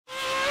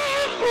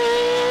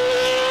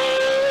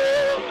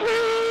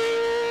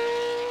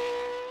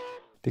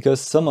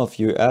Because some of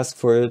you asked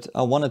for it,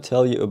 I want to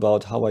tell you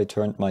about how I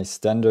turned my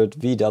standard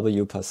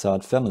VW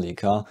Passat family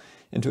car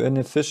into an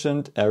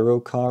efficient aero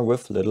car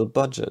with little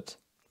budget.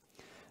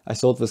 I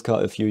sold this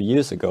car a few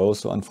years ago,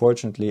 so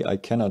unfortunately I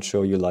cannot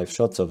show you live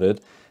shots of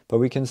it, but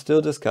we can still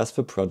discuss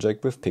the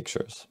project with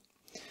pictures.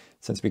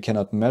 Since we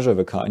cannot measure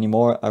the car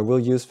anymore, I will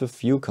use the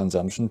fuel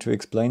consumption to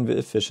explain the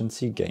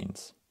efficiency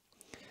gains.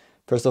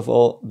 First of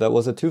all, that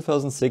was a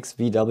 2006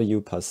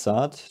 VW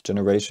Passat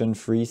Generation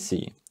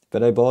 3C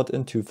that I bought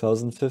in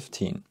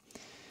 2015.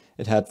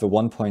 It had the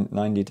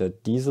 1.9-liter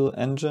diesel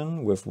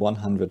engine with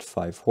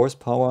 105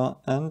 horsepower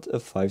and a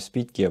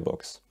 5-speed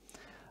gearbox.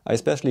 I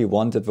especially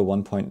wanted the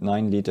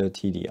 1.9-liter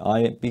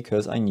TDI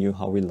because I knew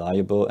how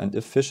reliable and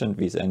efficient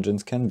these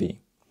engines can be.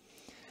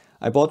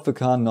 I bought the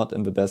car not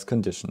in the best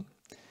condition.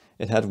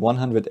 It had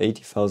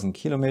 180,000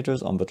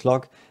 kilometers on the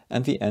clock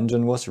and the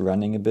engine was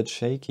running a bit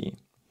shaky.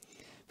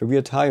 The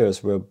rear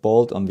tires were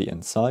bald on the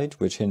inside,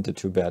 which hinted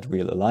to bad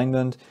wheel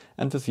alignment,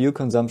 and the fuel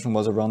consumption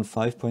was around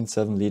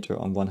 5.7 liter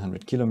on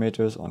 100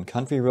 kilometers on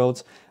country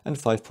roads and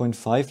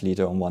 5.5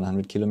 liter on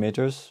 100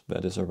 kilometers,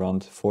 that is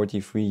around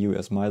 43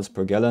 US miles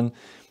per gallon,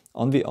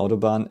 on the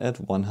Autobahn at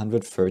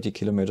 130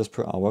 kilometers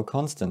per hour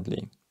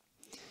constantly.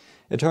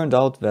 It turned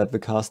out that the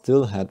car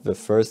still had the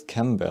first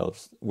cam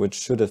belts, which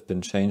should have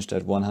been changed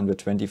at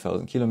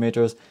 120,000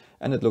 kilometers,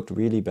 and it looked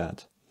really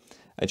bad.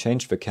 I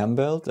changed the cam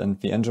belt and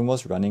the engine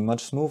was running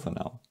much smoother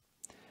now.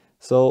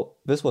 So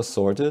this was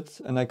sorted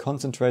and I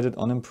concentrated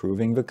on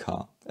improving the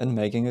car and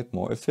making it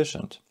more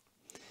efficient.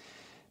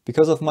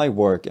 Because of my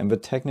work and the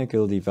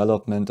technical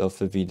development of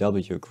the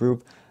VW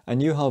group, I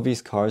knew how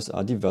these cars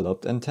are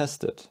developed and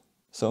tested.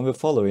 So in the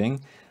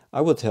following,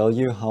 I will tell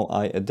you how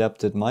I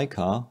adapted my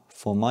car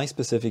for my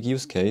specific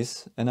use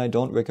case, and I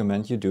don't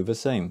recommend you do the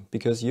same,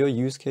 because your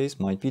use case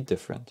might be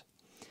different.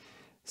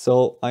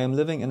 So I am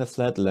living in a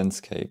flat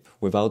landscape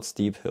without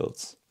steep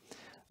hills.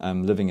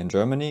 I'm living in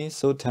Germany,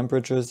 so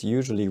temperatures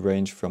usually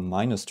range from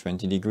minus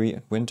 20 degrees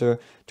in winter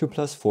to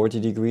plus 40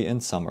 degrees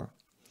in summer.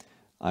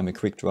 I'm a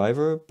quick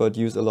driver, but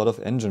use a lot of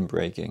engine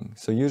braking,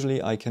 so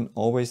usually I can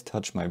always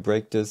touch my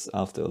brake discs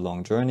after a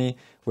long journey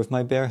with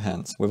my bare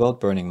hands without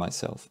burning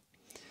myself.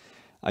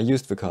 I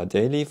used the car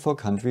daily for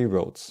country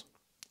roads.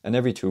 And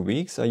every 2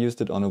 weeks I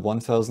used it on a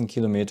 1000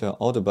 kilometer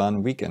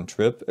Autobahn weekend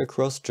trip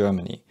across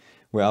Germany,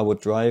 where I would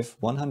drive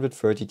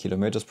 130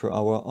 kilometers per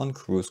hour on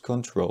cruise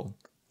control.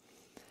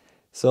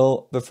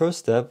 So the first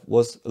step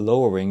was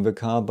lowering the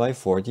car by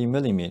 40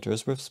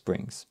 millimeters with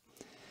springs.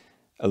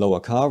 A lower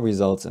car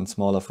results in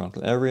smaller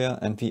frontal area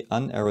and the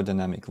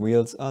unaerodynamic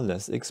wheels are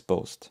less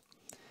exposed.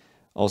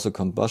 Also,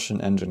 combustion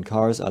engine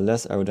cars are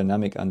less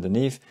aerodynamic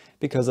underneath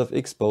because of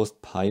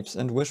exposed pipes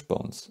and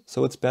wishbones,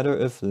 so it's better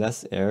if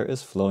less air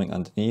is flowing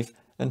underneath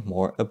and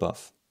more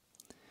above.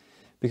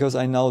 Because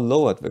I now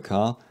lowered the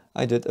car,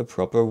 I did a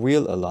proper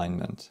wheel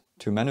alignment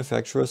to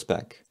manufacturer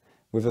spec,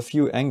 with a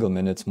few angle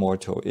minutes more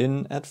toe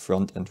in at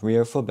front and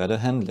rear for better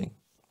handling.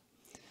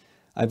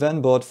 I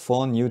then bought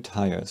 4 new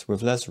tires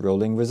with less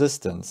rolling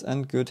resistance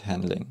and good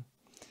handling.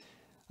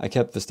 I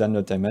kept the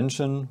standard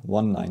dimension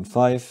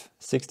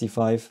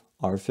 195/65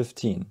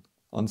 R15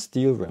 on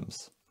steel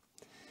rims.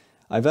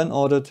 I then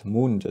ordered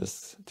moon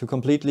discs to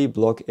completely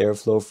block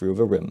airflow through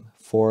the rim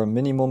for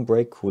minimum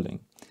brake cooling.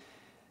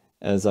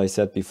 As I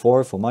said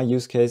before, for my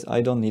use case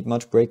I don't need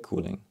much brake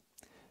cooling.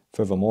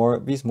 Furthermore,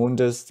 these moon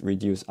discs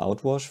reduce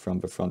outwash from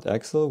the front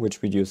axle,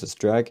 which reduces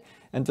drag,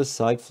 and the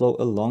side flow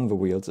along the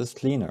wheels is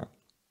cleaner.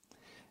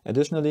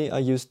 Additionally, I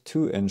used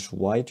 2-inch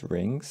wide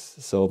rings,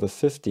 so the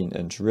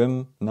 15-inch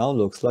rim now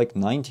looks like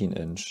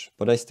 19-inch,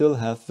 but I still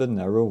have the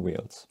narrow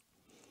wheels.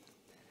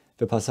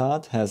 The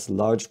Passat has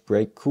large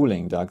brake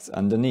cooling ducts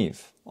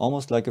underneath,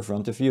 almost like a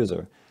front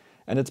diffuser,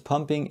 and it's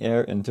pumping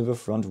air into the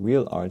front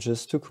wheel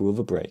arches to cool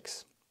the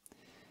brakes.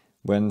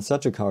 When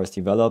such a car is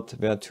developed,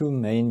 there are 2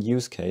 main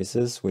use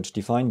cases which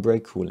define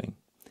brake cooling.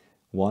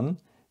 1.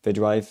 They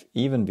drive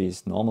even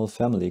these normal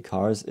family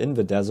cars in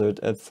the desert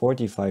at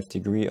 45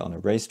 degrees on a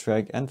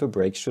racetrack and the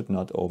brakes should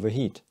not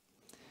overheat.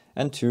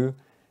 And 2.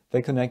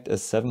 They connect a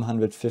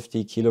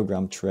 750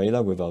 kilogram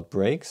trailer without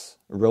brakes,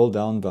 roll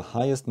down the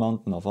highest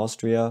mountain of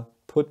Austria,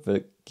 put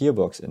the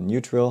gearbox in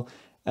neutral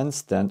and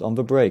stand on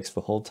the brakes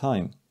the whole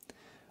time.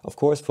 Of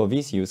course, for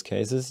these use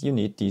cases you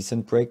need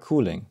decent brake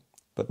cooling,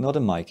 but not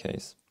in my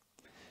case.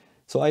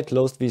 So I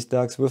closed these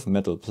ducts with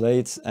metal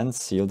plates and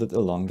sealed it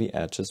along the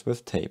edges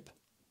with tape.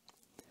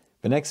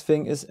 The next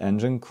thing is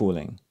engine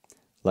cooling.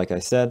 Like I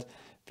said,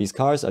 these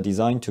cars are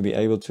designed to be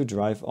able to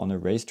drive on a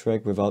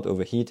racetrack without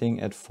overheating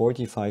at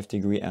 45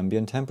 degree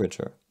ambient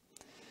temperature.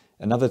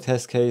 Another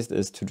test case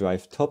is to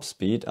drive top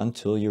speed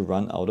until you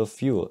run out of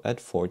fuel at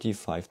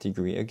 45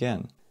 degree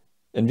again.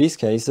 In these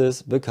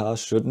cases, the car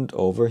shouldn't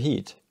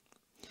overheat.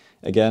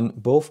 Again,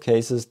 both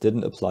cases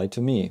didn't apply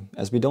to me,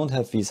 as we don't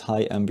have these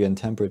high ambient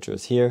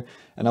temperatures here,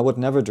 and I would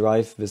never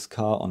drive this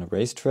car on a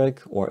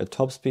racetrack or at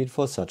top speed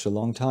for such a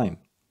long time.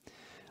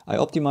 I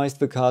optimized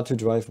the car to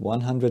drive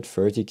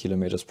 130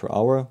 km per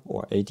hour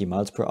or 80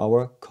 miles per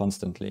hour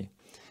constantly.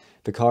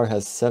 The car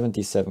has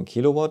 77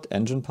 kilowatt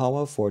engine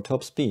power for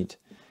top speed,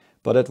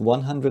 but at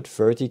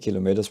 130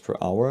 kilometers per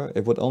hour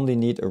it would only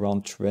need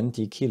around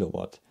 20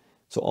 kilowatt,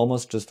 so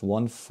almost just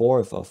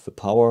 1/4 of the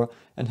power,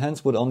 and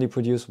hence would only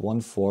produce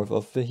 1/4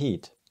 of the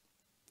heat.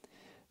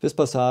 This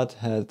Passat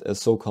had a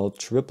so-called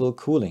triple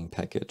cooling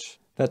package.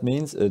 That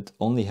means it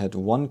only had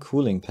one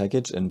cooling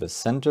package in the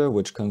center,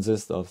 which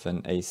consists of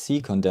an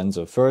AC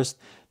condenser first,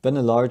 then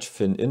a large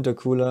thin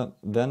intercooler,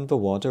 then the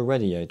water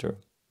radiator.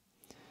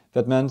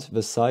 That meant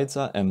the sides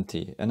are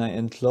empty, and I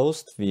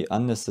enclosed the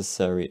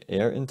unnecessary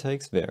air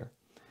intakes there.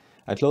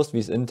 I closed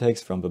these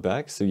intakes from the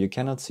back, so you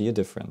cannot see a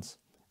difference.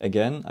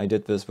 Again, I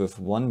did this with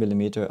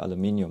 1mm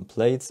aluminium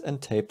plates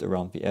and taped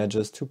around the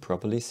edges to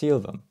properly seal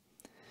them.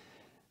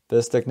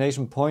 The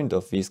stagnation point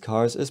of these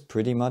cars is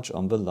pretty much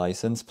on the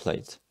license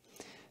plate.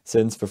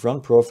 Since the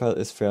front profile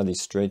is fairly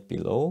straight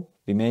below,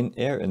 the main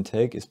air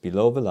intake is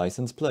below the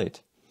license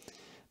plate.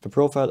 The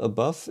profile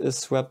above is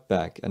swept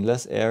back and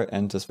less air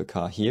enters the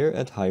car here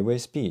at highway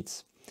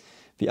speeds.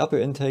 The upper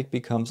intake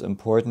becomes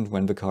important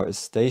when the car is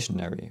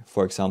stationary,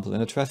 for example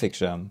in a traffic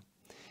jam.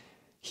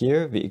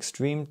 Here the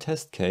extreme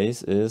test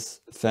case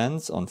is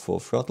fans on full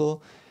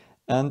throttle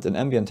and an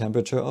ambient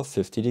temperature of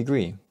 50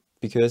 degrees,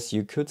 because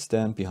you could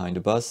stand behind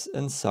a bus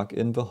and suck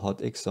in the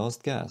hot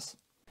exhaust gas.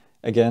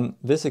 Again,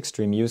 this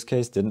extreme use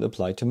case didn't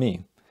apply to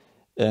me,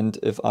 and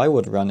if I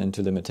would run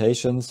into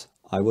limitations,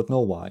 I would know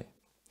why.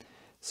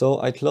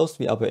 So I closed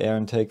the upper air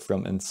intake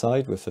from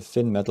inside with a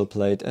thin metal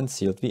plate and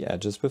sealed the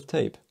edges with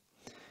tape.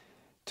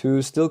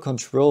 To still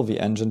control the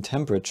engine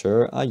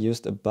temperature, I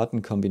used a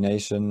button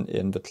combination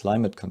in the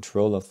climate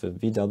control of the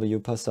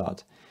VW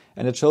Passat,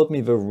 and it showed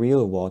me the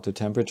real water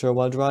temperature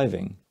while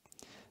driving.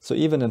 So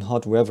even in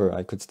hot weather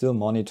I could still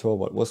monitor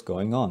what was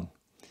going on.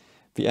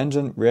 The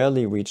engine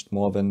rarely reached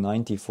more than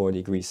 94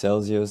 degrees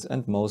Celsius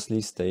and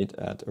mostly stayed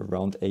at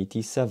around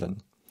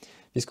 87.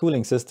 These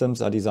cooling systems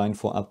are designed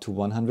for up to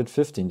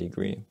 115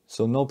 degrees,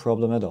 so no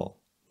problem at all.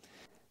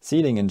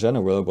 Sealing in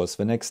general was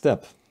the next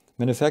step.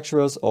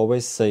 Manufacturers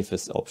always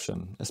safest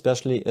option,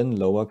 especially in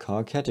lower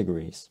car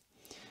categories.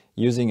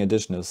 Using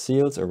additional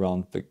seals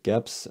around the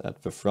gaps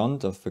at the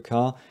front of the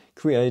car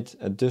create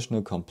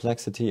additional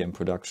complexity in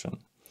production,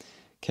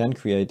 can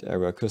create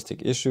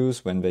aeroacoustic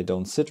issues when they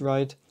don't sit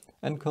right,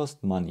 and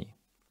cost money.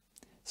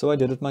 So I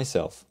did it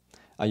myself.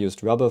 I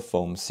used rubber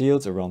foam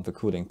seals around the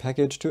cooling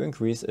package to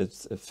increase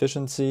its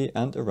efficiency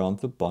and around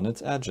the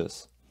bonnet's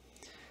edges.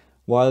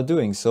 While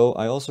doing so,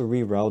 I also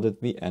rerouted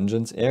the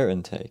engine's air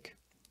intake.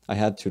 I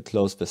had to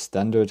close the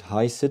standard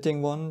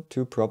high-sitting one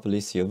to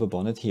properly seal the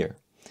bonnet here.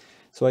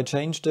 So I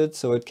changed it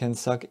so it can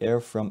suck air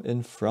from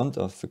in front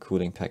of the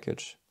cooling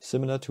package,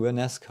 similar to a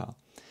NASCAR.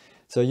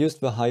 So I used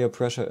the higher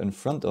pressure in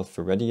front of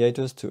the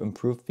radiators to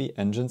improve the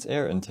engine's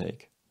air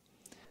intake.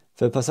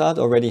 The Passat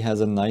already has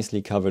a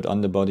nicely covered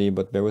underbody,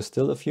 but there were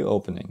still a few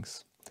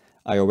openings.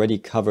 I already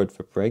covered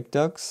the brake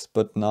ducts,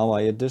 but now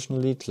I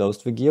additionally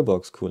closed the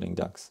gearbox cooling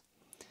ducts.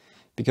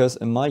 Because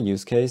in my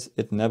use case,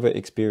 it never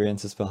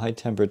experiences the high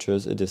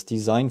temperatures it is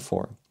designed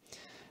for.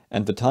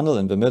 And the tunnel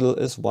in the middle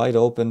is wide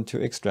open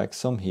to extract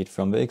some heat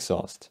from the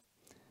exhaust.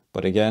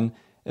 But again,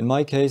 in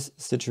my case,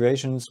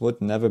 situations would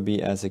never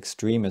be as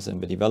extreme as in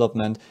the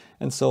development,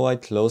 and so I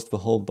closed the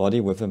whole body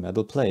with a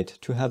metal plate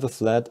to have a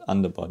flat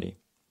underbody.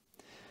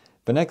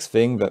 The next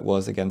thing that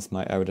was against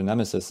my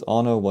aerodynamicist's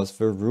honor was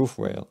the roof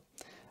rail.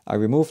 I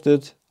removed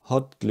it,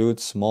 hot glued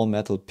small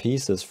metal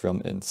pieces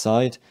from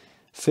inside,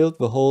 filled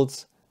the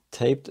holes,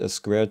 taped a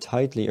square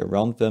tightly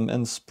around them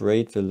and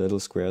sprayed the little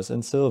squares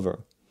in silver.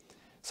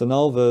 So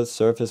now the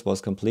surface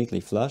was completely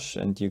flush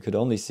and you could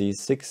only see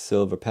 6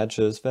 silver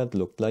patches that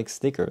looked like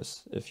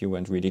stickers if you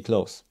went really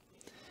close.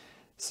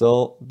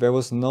 So there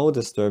was no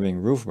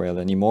disturbing roof rail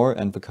anymore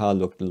and the car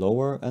looked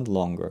lower and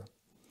longer.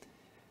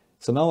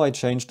 So now I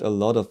changed a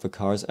lot of the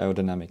car's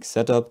aerodynamic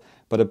setup,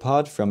 but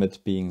apart from it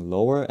being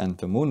lower and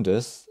the moon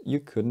disc, you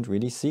couldn't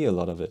really see a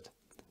lot of it.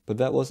 But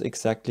that was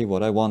exactly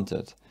what I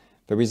wanted.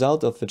 The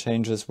result of the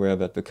changes were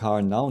that the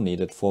car now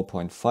needed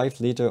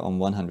 4.5 liter on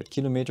 100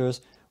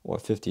 kilometers or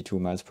 52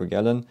 miles per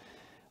gallon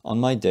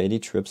on my daily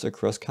trips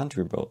across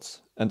country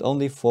roads, and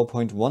only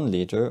 4.1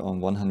 liter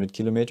on 100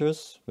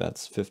 kilometers,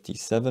 that's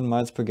 57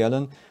 miles per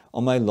gallon,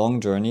 on my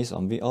long journeys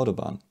on the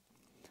Autobahn.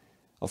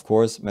 Of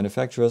course,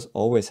 manufacturers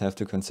always have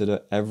to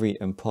consider every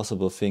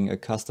impossible thing a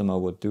customer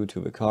would do to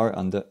the car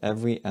under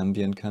every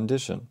ambient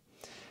condition.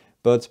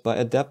 But by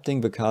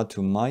adapting the car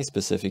to my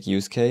specific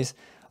use case,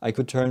 I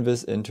could turn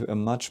this into a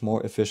much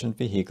more efficient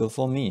vehicle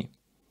for me.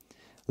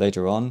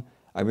 Later on,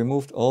 I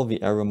removed all the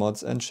AERO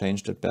mods and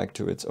changed it back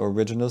to its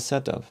original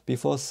setup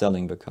before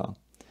selling the car.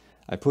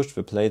 I pushed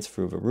the plates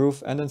through the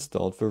roof and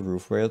installed the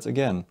roof rails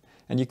again,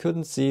 and you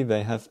couldn't see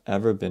they have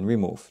ever been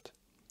removed.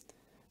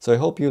 So I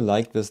hope you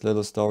liked this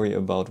little story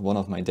about one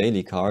of my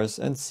daily cars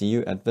and see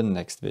you at the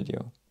next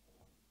video.